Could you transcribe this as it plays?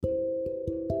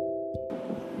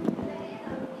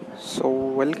So,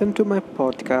 welcome to my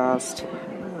podcast.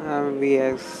 I'm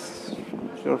VS,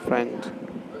 your friend.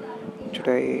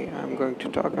 Today, I'm going to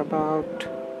talk about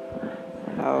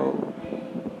how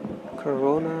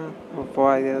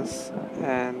coronavirus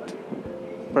and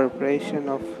preparation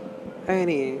of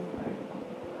any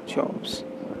jobs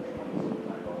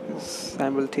is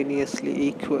simultaneously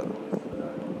equal,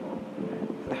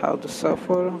 and how to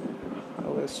suffer,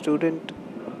 how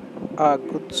a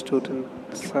good student,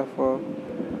 suffer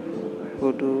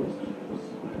who do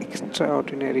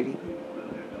extraordinary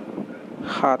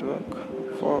hard work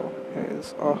for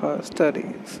his or her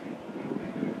studies.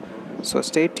 So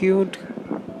stay tuned.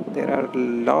 There are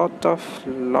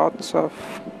lots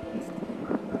of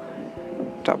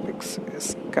topics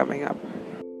is coming up.